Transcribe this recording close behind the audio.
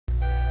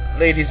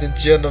Ladies and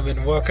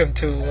gentlemen, welcome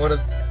to one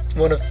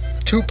of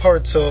two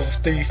parts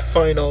of the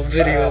final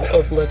video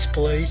of Let's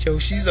Play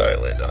Yoshi's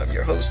Island. I'm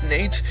your host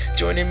Nate.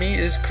 Joining me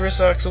is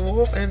Chris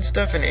Axelwolf and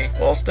Stephanie.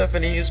 Well,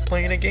 Stephanie is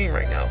playing a game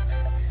right now.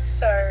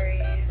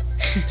 Sorry.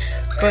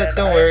 But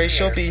don't worry,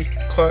 she'll be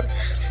quiet.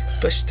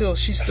 But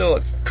she's still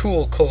a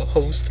cool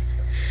co-host.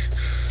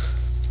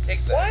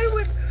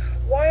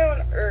 Why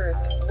on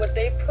earth would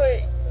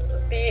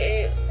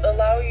they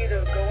allow you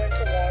to go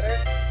into water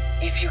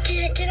if you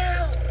can't get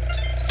out?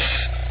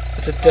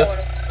 It's a death.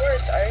 Oh, and of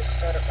course I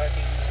started by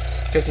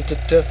being. Because it's a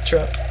death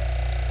trap.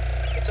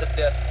 It's a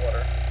death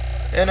water.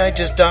 And I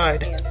just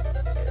died.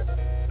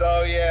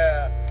 Oh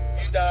yeah,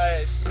 you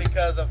died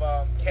because of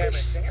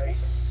Kamek, right?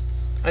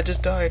 I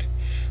just died.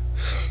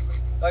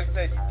 Like I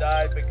said, you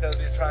died because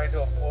you're trying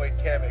to avoid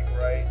Kamek,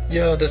 right?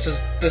 Yeah, this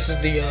is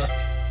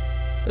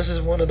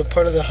one of the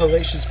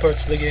hellacious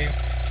parts of the game.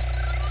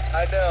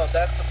 I know,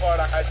 that's the part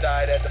I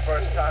died at the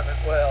first time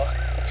as well.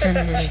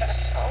 She's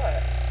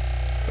hot.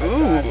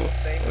 Ooh,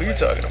 what are you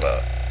talking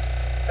about?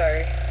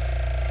 Sorry.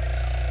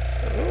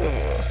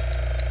 Ooh.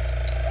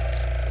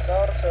 She's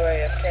also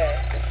AFK.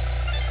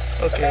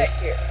 Okay. Come back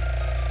here.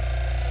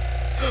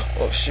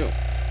 Oh shoot.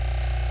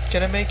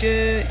 Can I make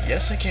it?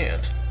 Yes, I can.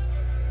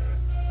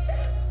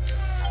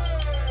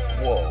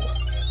 Whoa.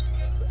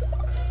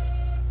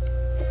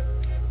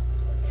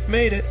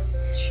 Made it.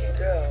 Where'd you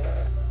go?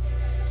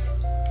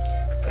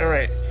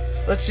 Alright.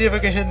 Let's see if I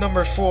can hit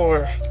number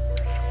 4.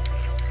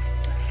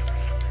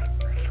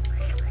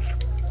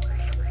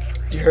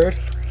 You heard?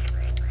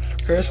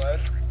 Chris? What?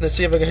 Let's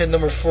see if I can hit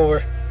number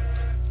 4.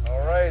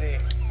 Alrighty.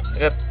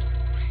 Yep.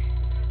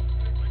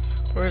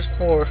 Where's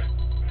 4?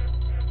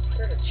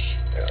 Where did she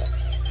go?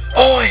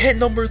 Oh, I hit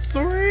number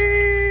 3!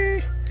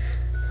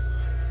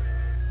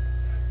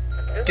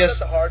 Isn't Guess.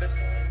 that the hardest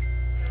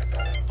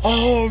one?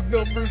 Oh,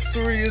 number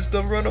 3 is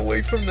the run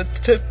away from the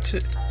tip.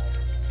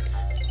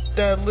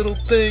 That little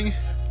thing.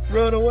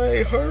 Run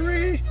away,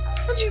 hurry!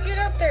 How'd you get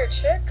up there,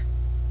 chick?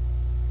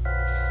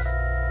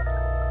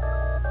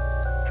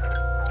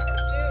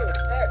 Dude,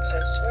 Max, I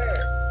swear.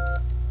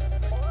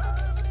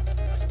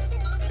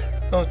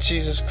 Oh,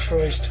 Jesus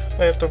Christ.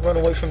 I have to run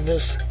away from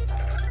this.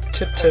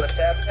 Tip. The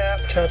tap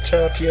tap?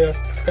 Tap, yeah.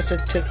 I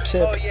said tip.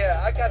 Oh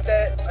yeah, I got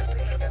that. I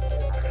think I got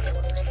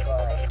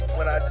that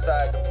when I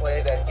decided to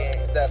play that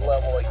game, that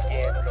level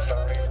again for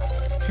some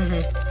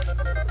reason.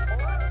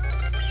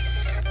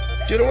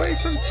 Get away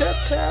from tap.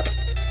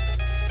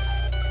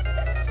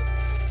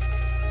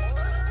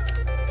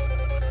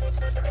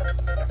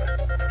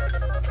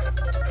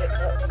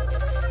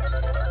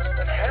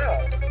 How?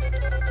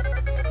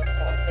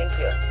 Oh, thank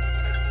you.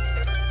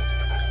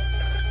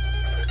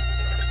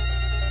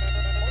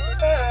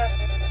 Ah.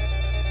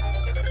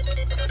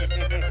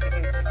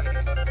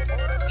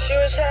 She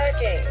was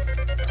hacking.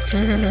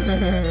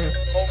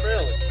 Oh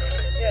really?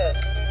 Yes.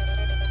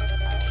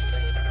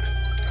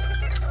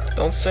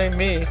 Don't say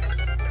me.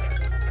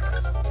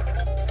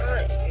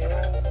 Not you.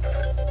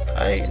 I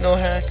ain't no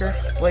hacker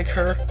like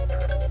her.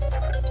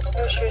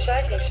 No, she was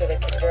hacking, so they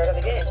kicked her out of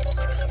the game.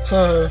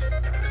 Huh.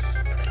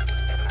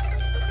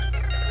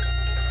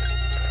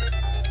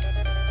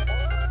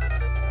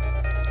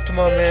 Come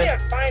on, You man.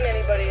 can't find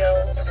anybody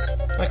else.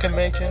 I can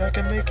make it. Make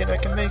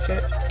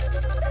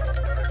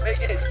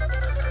it.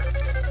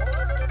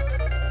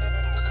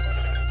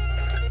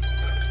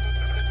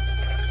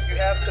 You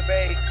have to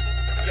make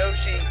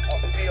Yoshi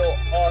feel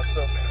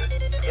awesome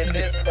in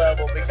this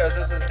level because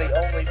this is the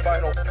only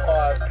final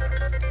boss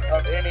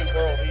of any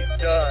world he's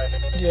done.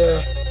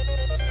 Yeah.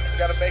 You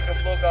gotta make him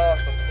look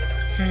awesome.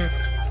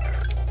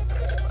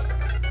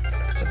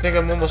 I think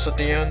I'm almost at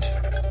the end.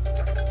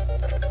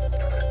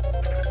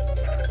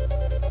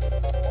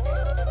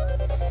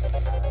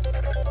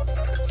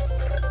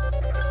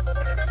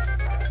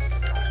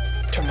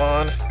 Come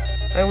on.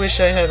 I wish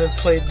I hadn't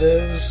played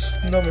this.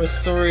 Number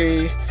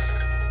 3.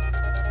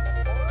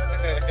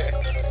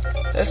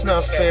 That's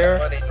not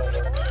fair.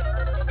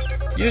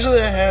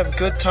 Usually I have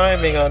good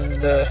timing on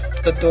the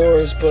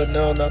doors, but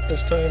no, not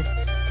this time.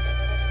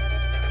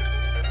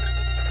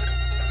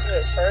 This is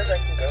as far as I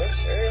can go,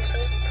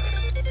 seriously?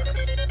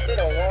 You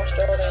don't lost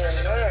all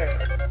damn night.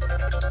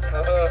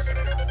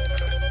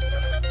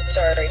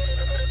 Sorry.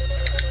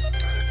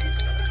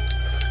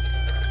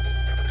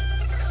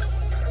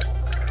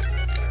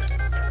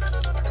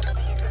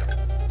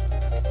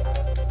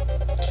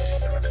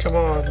 Come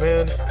on,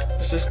 man.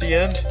 Is this the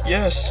end?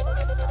 Yes.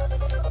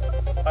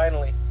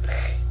 Finally.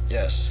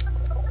 Yes.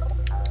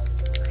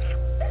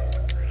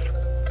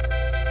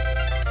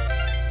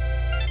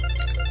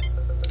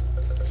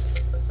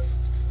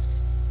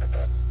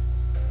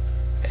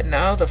 And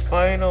now the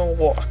final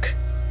walk.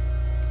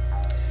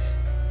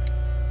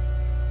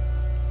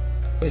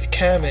 With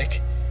Kamek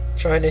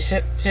trying to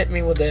hit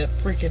me with that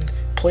freaking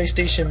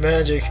PlayStation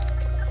magic.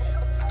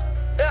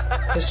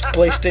 His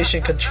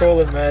PlayStation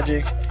controller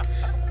magic.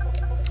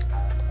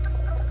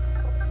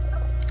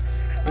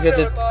 Because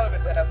Never thought of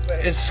it that way.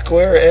 it's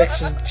square,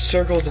 X's,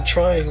 circles, and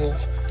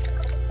triangles.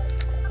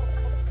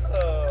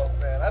 Oh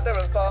man, I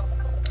never thought.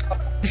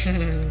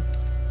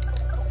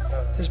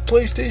 His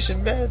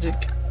PlayStation magic.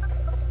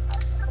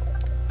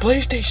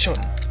 PlayStation.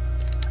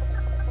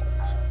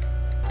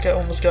 Guy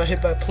almost got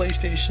hit by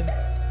PlayStation.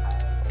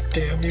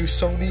 Damn you,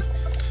 Sony.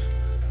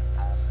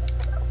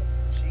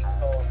 Cheat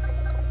code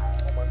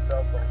on my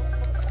cell phone.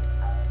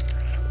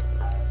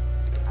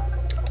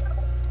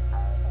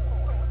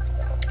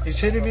 He's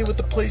hitting me with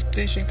the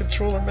PlayStation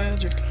controller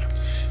magic.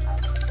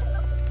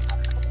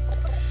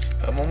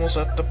 I'm almost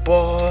at the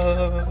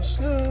boss.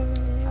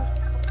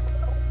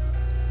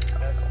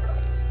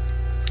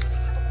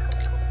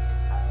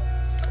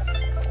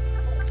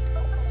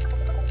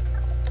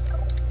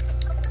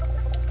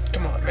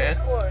 Come on, man.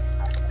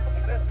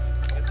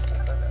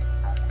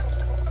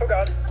 Oh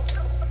god.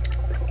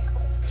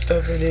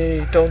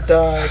 Stephanie, don't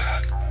die.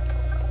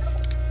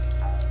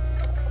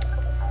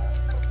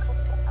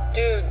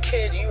 Dude,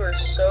 kid, you are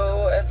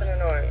so effing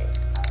annoying.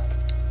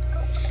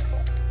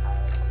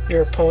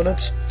 Your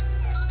opponents?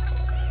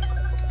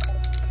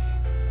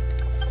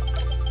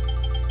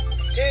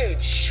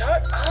 Dude,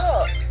 shut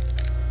up.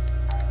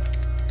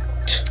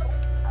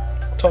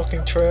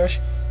 Talking trash.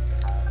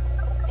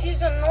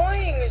 He's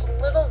annoying as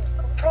little,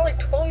 probably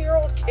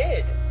 12-year-old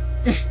kid.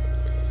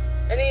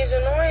 And he's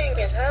annoying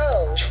as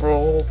hell.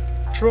 Troll.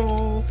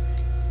 Troll.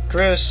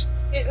 Chris.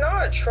 He's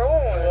not a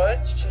troll,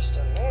 it's just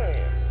annoying.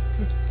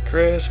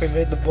 Chris, we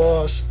made the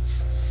boss.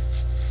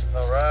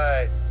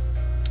 Alright.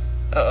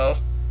 Uh-oh.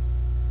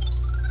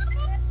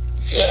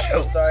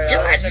 You, Sorry, I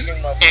you're was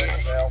checking my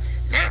voicemail.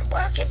 not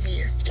welcome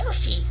here.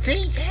 Yoshi,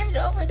 please hand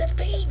over the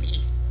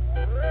baby.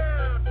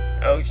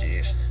 Oh,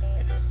 jeez.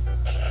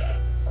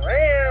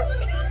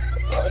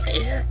 Oh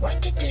dear,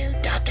 what to do,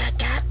 dot dot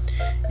dot.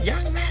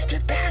 Young Master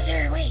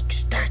Bowser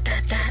awakes, dot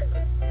dot dot.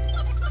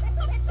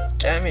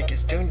 Damn,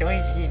 it's too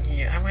noisy in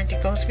here. I want to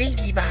go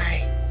sweepy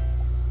by.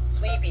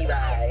 Sweepy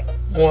bye.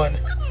 1,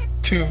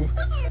 2,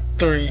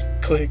 3,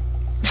 click.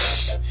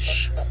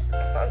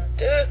 Oh,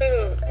 dude,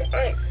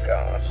 my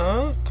god.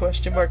 Huh?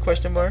 Question mark,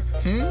 question mark.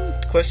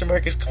 Question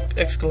mark,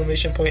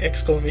 exclamation point,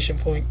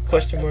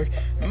 question mark.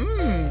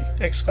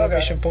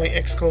 Exclamation point,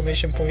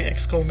 exclamation point,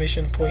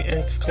 exclamation point,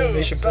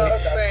 exclamation point,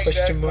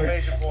 question mark,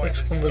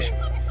 exclamation.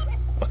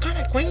 What kind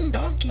of queen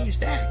donkey is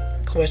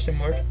that? Question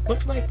mark.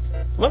 Looks like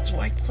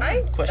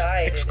fun. Question,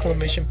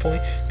 exclamation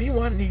point. Me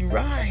wanting to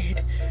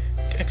ride.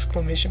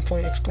 Exclamation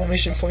point,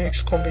 exclamation point,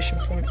 exclamation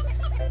point.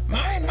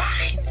 Mine.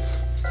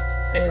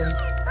 And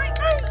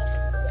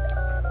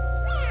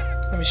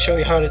let me show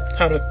you how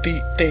to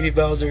beat Baby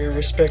Bowser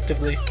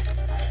respectively.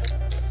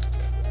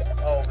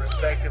 Oh,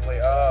 respectively.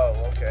 Oh,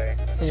 okay.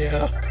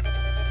 Yeah.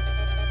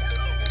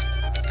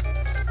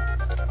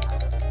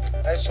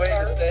 Nice way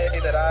to say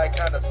that I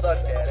kind of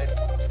sucked at it.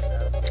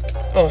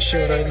 Oh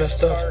shoot, I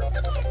messed up.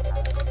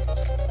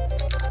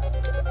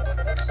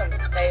 That's some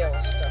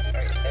fail stuff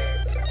right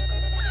there.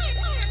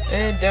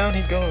 And down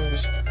he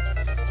goes.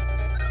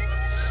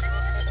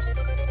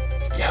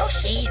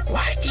 Yoshi,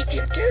 why did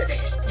you do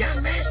this?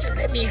 Young Master,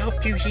 let me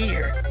help you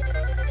here.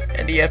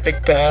 And the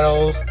epic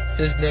battle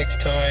is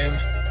next time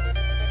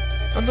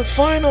on the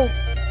final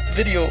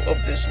video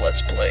of this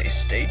Let's Play.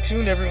 Stay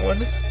tuned,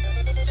 everyone.